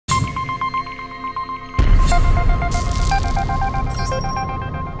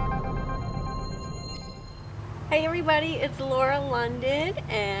Hey everybody, it's Laura London,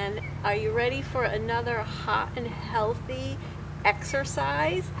 and are you ready for another hot and healthy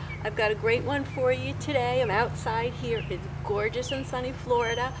exercise? I've got a great one for you today. I'm outside here. It's gorgeous and sunny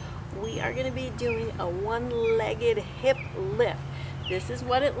Florida. We are going to be doing a one-legged hip lift. This is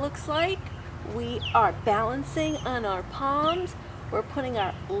what it looks like. We are balancing on our palms. We're putting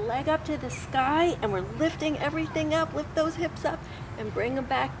our leg up to the sky and we're lifting everything up. Lift those hips up and bring them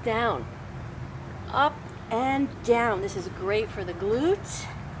back down. Up and down. This is great for the glutes.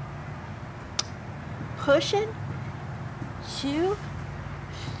 Push it. 2,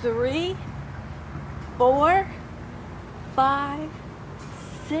 3, 4, 5,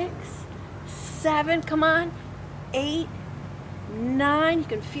 6, 7. Come on. 8, 9. You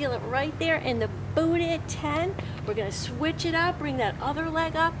can feel it right there in the booty. 10. We're going to switch it up. Bring that other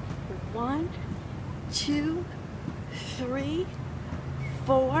leg up. 1, 2, 3,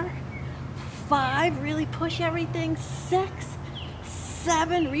 4, 5, really push everything. 6,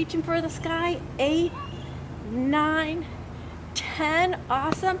 7, reaching for the sky. 8, 9, 10,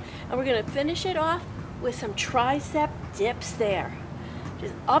 awesome. And we're gonna finish it off with some tricep dips there.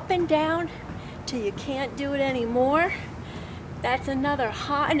 Just up and down till you can't do it anymore. That's another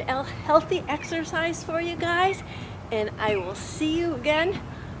hot and healthy exercise for you guys. And I will see you again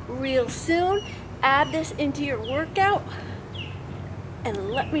real soon. Add this into your workout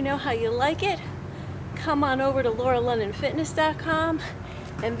and let me know how you like it. Come on over to lauralondonfitness.com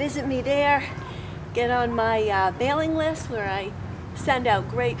and visit me there. Get on my mailing list where I send out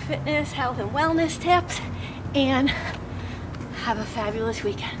great fitness, health, and wellness tips. And have a fabulous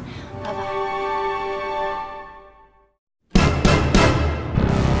weekend. Bye-bye.